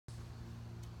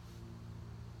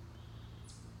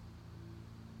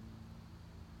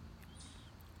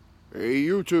Hey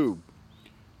YouTube,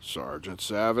 Sergeant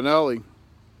Savinelli.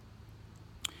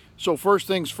 So first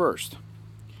things first,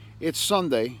 it's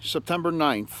Sunday, September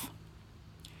 9th,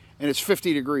 and it's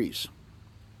 50 degrees.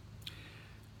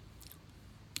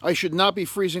 I should not be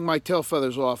freezing my tail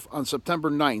feathers off on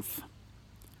September 9th.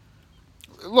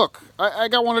 Look, I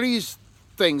got one of these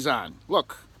things on.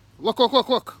 Look.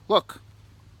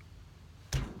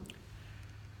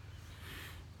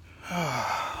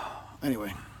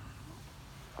 Anyway,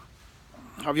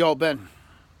 how have y'all been?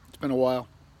 It's been a while.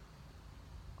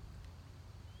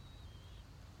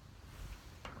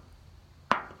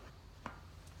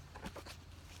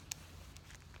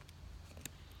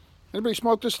 Anybody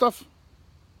smoke this stuff?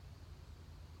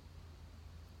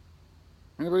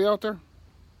 Anybody out there?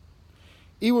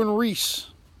 Iwan Ries.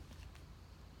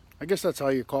 I guess that's how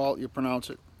you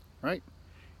pronounce it, right?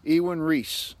 Iwan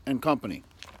Ries and Company.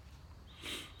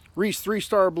 Ries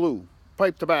 3-star blue,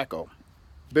 pipe tobacco.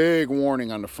 Big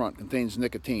warning on the front, contains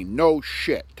nicotine. No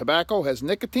shit. Tobacco has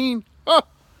nicotine? Ah!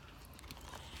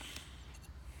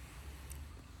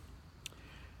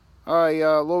 I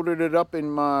loaded it up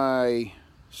in my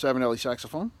Savinelli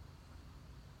saxophone.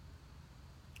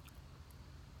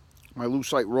 My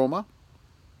lucite Roma.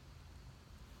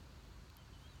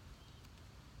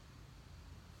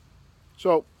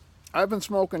 So, I've been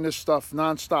smoking this stuff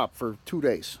nonstop for 2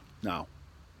 days now.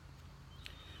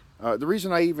 The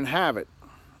reason I even have it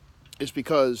is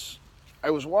because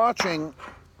I was watching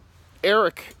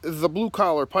Eric, the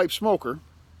blue-collar pipe smoker,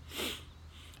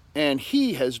 and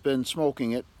he has been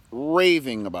smoking it,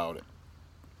 raving about it.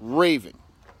 Raving.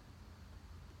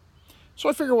 So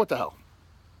I figure, what the hell?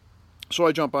 So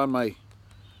I jump on my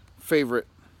favorite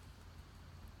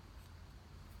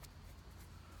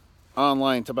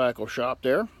online tobacco shop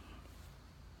there,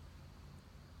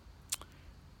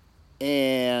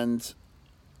 and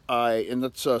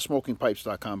that's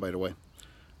smokingpipes.com, by the way.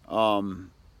 And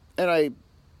I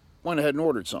went ahead and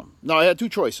ordered some. Now, I had two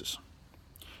choices.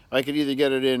 I could either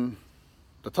get it in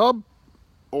the tub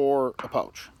or a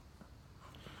pouch.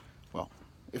 Well,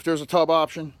 if there's a tub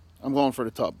option, I'm going for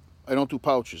the tub. I don't do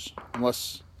pouches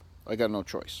unless I got no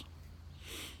choice.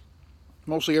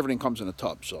 Mostly everything comes in a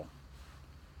tub, so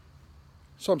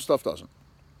some stuff doesn't.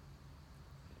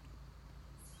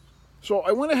 So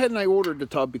I went ahead and I ordered the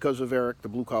tub because of Eric, the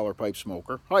blue-collar pipe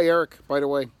smoker. Hi, Eric, by the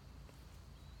way.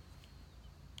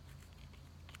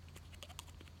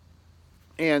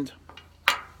 And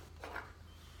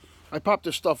I popped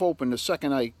this stuff open the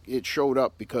second it showed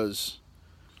up, because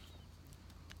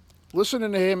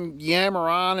listening to him yammer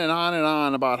on and on and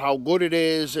on about how good it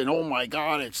is, and oh my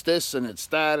God, it's this and it's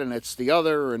that and it's the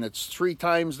other and it's 3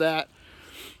 times that.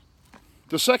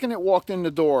 The second it walked in the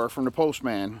door from the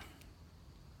postman,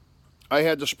 I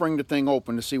had to spring the thing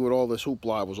open to see what all this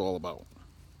hoopla was all about.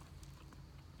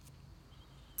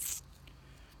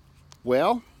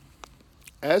 Well,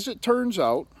 as it turns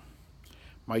out,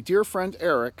 my dear friend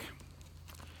Eric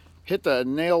hit the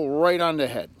nail right on the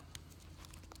head.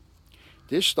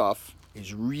 This stuff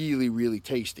is really, really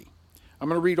tasty. I'm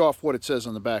going to read off what it says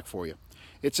on the back for you.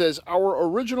 It says, our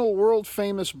original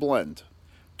world-famous blend,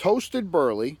 toasted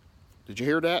burley. Did you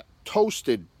hear that?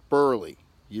 Toasted burley.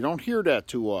 You don't hear that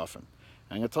too often.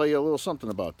 I'm going to tell you a little something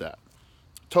about that.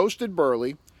 Toasted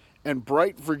burley and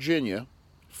bright Virginia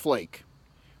flake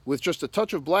with just a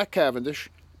touch of black Cavendish,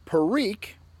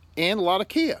 Perique, and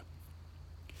Latakia.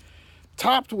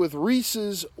 Topped with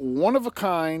Ries's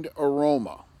one-of-a-kind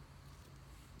aroma.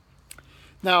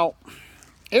 Now,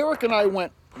 Eric and I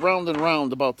went round and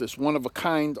round about this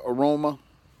one-of-a-kind aroma.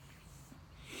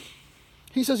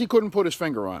 He says he couldn't put his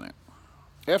finger on it.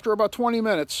 After about 20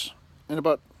 minutes and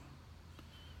about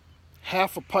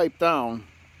half a pipe down,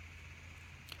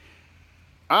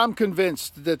 I'm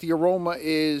convinced that the aroma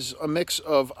is a mix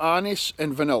of anise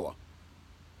and vanilla.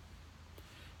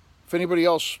 If anybody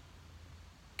else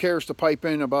cares to pipe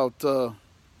in about the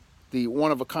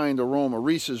one-of-a-kind aroma,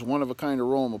 Ries's one-of-a-kind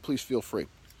aroma, please feel free.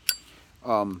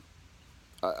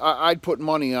 I'd put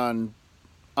money on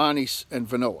anise and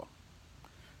vanilla.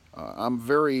 I'm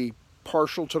very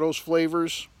partial to those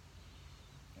flavors.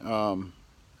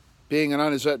 Being an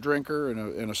anisette drinker and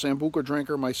a Sambuca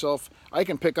drinker myself, I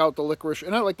can pick out the licorice,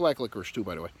 and I like black licorice too,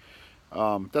 by the way.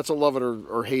 That's a love it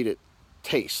or hate it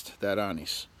taste, that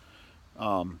anise.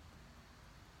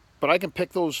 But I can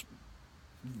pick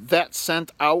that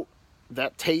scent out,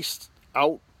 that taste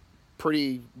out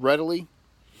pretty readily.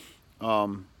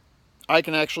 I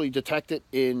can actually detect it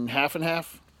in half and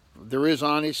half. There is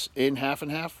anise in half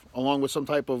and half, along with some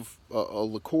type of a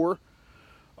liqueur.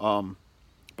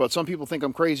 But some people think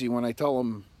I'm crazy when I tell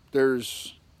them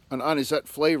there's an anisette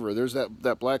flavor. There's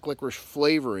that black licorice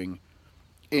flavoring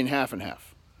in half and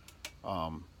half.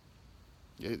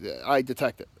 I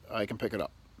detect it. I can pick it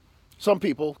up. Some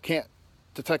people can't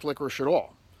detect licorice at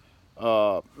all.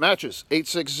 Matches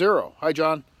 860. Hi,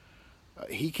 John.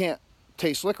 He can't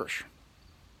taste licorice.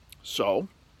 So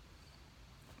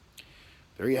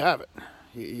there you have it.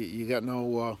 You got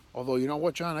no. Although you know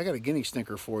what, John, I got a guinea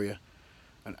stinker for you,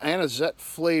 an anisette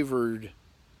flavored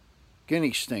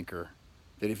guinea stinker.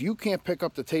 That if you can't pick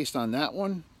up the taste on that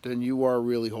one, then you are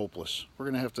really hopeless. We're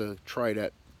gonna have to try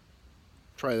that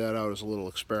out as a little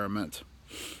experiment.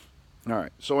 All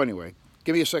right. So anyway,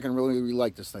 give me a second. Really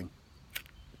like this thing.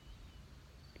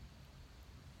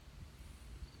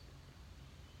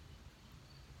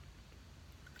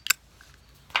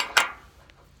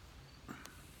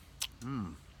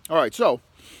 All right. So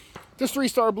this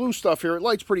 3-star blue stuff here, it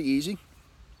lights pretty easy.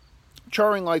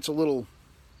 Charring light's a little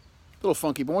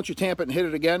funky, but once you tamp it and hit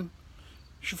it again,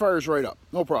 she fires right up.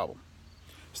 No problem.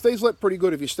 Stays lit pretty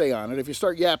good if you stay on it. If you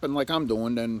start yapping like I'm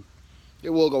doing, then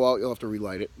it will go out. You'll have to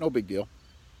relight it. No big deal.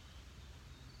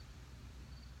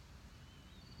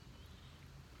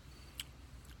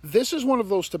 This is one of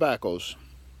those tobaccos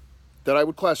that I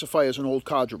would classify as an old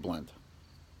codger blend.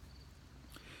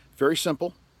 Very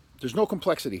simple. There's no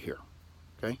complexity here.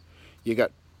 Okay? You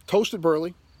got toasted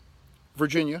burley,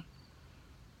 Virginia,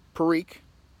 Perique,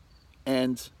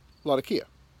 and Latakia.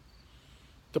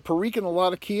 The Perique and the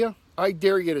Latakia, I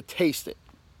dare you to taste it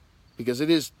because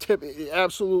it is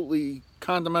absolutely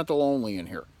condimental only in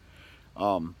here.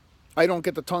 I don't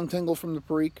get the tongue tingle from the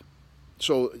Perique,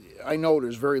 so I know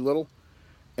there's very little.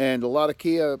 And the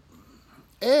Latakia,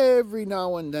 every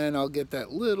now and then I'll get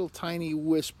that little tiny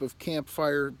wisp of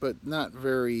campfire, but not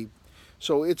very.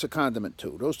 So it's a condiment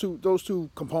too. Those two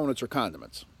components are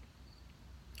condiments.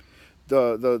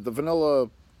 The vanilla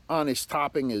on his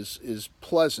topping is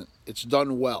pleasant. It's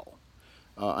done well.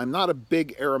 I'm not a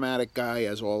big aromatic guy,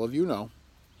 as all of you know.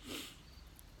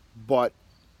 But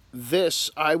this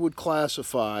I would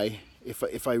classify,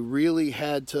 if I really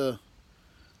had to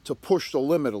push the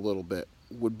limit a little bit,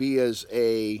 would be as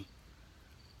a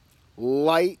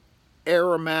light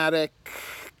aromatic,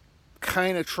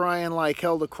 kind of trying like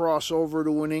hell to cross over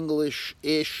to an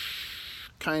English-ish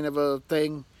kind of a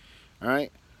thing. All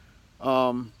right.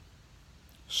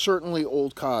 Certainly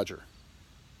Old Codger.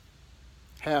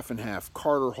 Half and Half,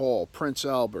 Carter Hall, Prince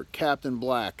Albert, Captain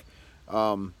Black,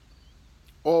 all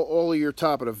of your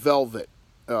top of the Velvet,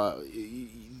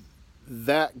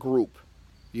 that group.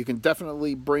 You can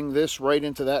definitely bring this right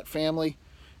into that family,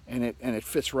 and it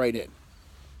fits right in.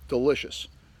 Delicious.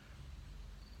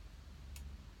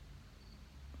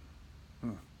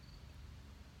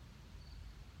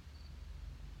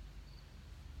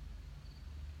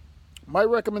 My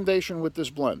recommendation with this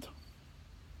blend: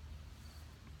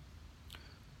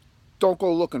 don't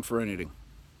go looking for anything.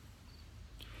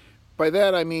 By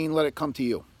that I mean let it come to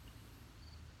you.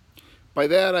 By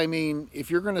that I mean if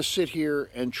you're going to sit here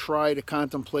and try to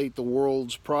contemplate the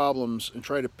world's problems and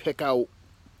try to pick out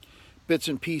bits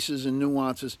and pieces and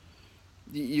nuances,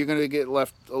 you're going to get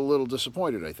left a little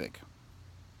disappointed, I think.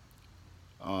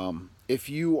 If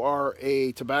you are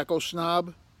a tobacco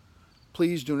snob,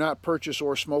 please do not purchase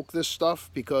or smoke this stuff,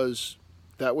 because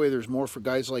that way there's more for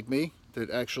guys like me that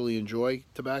actually enjoy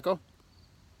tobacco.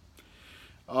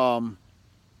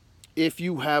 If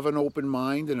you have an open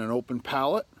mind and an open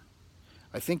palate,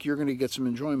 I think you're going to get some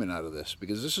enjoyment out of this,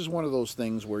 because this is one of those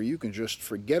things where you can just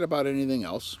forget about anything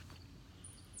else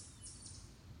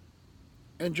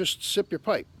and just sip your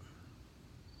pipe.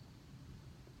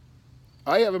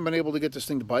 I haven't been able to get this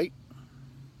thing to bite.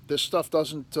 This stuff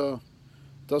doesn't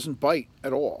bite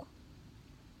at all.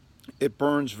 It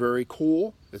burns very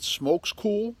cool. It smokes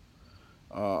cool.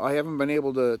 I haven't been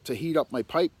able to heat up my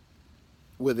pipe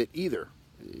with it either,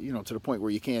 to the point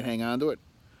where you can't hang on to it.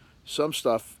 Some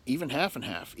stuff, even half and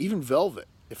half, even velvet.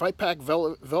 If I pack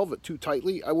velvet too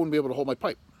tightly, I wouldn't be able to hold my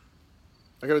pipe.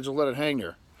 I got to just let it hang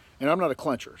there. And I'm not a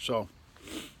clencher, so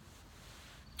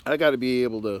I got to be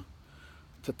able to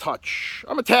touch.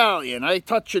 I'm Italian. I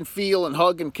touch and feel and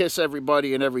hug and kiss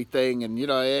everybody and everything. And,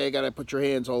 I got to put your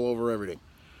hands all over everything.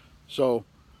 So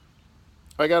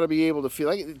I got to be able to feel.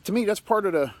 Like, to me, that's part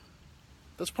of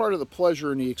the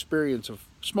pleasure and the experience of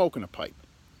smoking a pipe,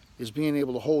 is being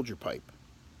able to hold your pipe.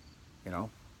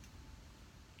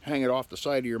 Hang it off the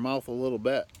side of your mouth a little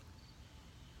bit.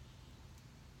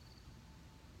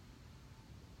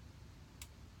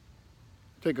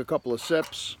 Take a couple of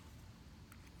sips.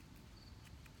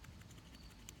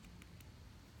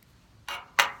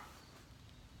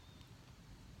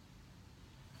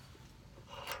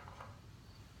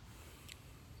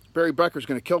 Barry Becker's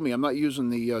going to kill me. I'm not using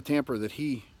the tamper that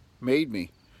he made me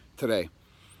today.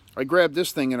 I grabbed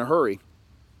this thing in a hurry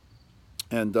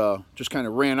and just kind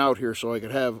of ran out here so I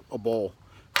could have a bowl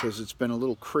because it's been a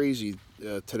little crazy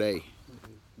today.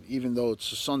 Even though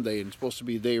it's a Sunday and it's supposed to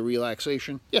be a day of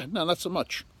relaxation. Yeah, no, not so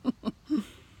much.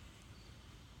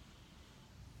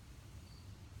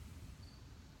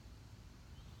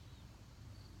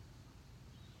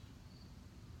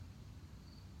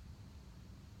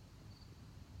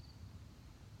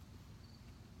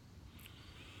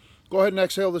 Go ahead and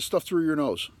exhale this stuff through your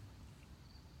nose.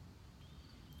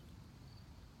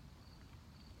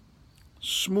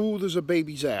 Smooth as a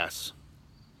baby's ass.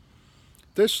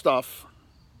 This stuff,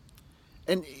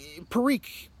 and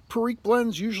Perique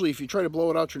blends, usually if you try to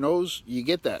blow it out your nose, you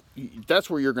get that. That's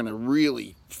where you're going to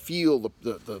really feel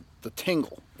the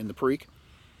tingle in the Perique.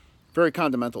 Very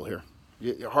condimental here.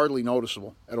 Hardly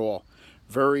noticeable at all.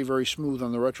 Very, very smooth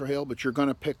on the retrohale, but you're going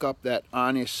to pick up that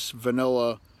anise,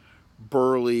 vanilla,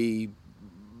 burley,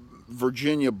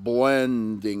 Virginia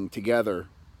blending together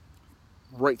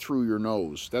right through your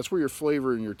nose. That's where your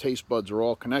flavor and your taste buds are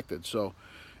all connected. So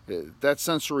that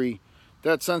sensory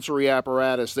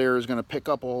apparatus there is going to pick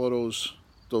up all of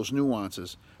those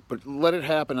nuances, but let it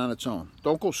happen on its own.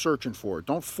 Don't go searching for it.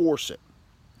 Don't force it.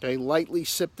 Okay, lightly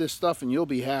sip this stuff and you'll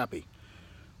be happy.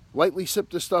 Lightly sip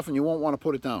this stuff and you won't want to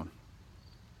put it down.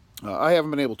 I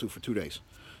haven't been able to for 2 days.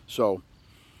 So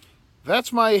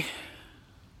that's my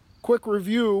quick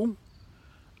review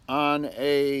on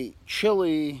a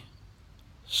chilly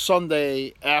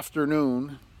Sunday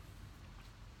afternoon.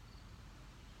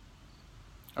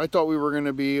 I thought we were going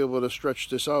to be able to stretch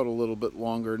this out a little bit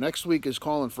longer. Next week is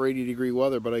calling for 80-degree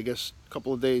weather, but I guess a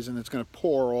couple of days and it's going to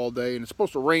pour all day. And it's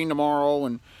supposed to rain tomorrow,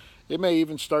 and it may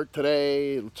even start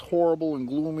today. It's horrible and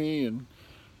gloomy, and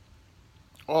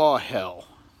oh, hell.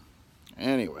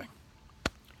 Anyway.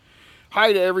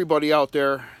 Hi to everybody out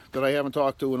there that I haven't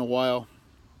talked to in a while.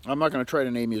 I'm not going to try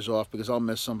to name you off because I'll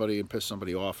miss somebody and piss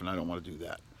somebody off, and I don't want to do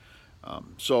that.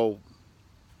 So,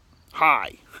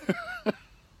 hi.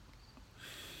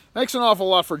 Thanks an awful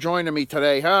lot for joining me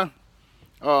today, huh?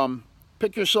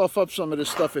 Pick yourself up some of this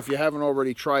stuff if you haven't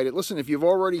already tried it. Listen, if you've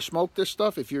already smoked this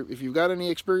stuff, if you've got any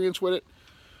experience with it,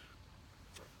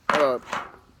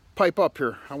 pipe up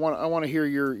here. I want to hear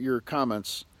your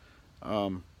comments.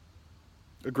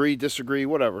 Agree, disagree,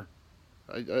 whatever.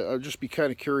 I'll just be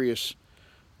kind of curious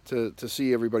to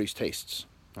see everybody's tastes.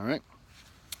 All right.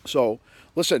 So,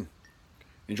 listen.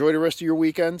 Enjoy the rest of your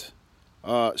weekend.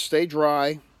 Stay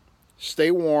dry.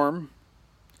 Stay warm,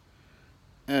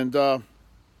 and all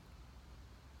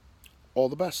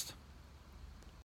the best.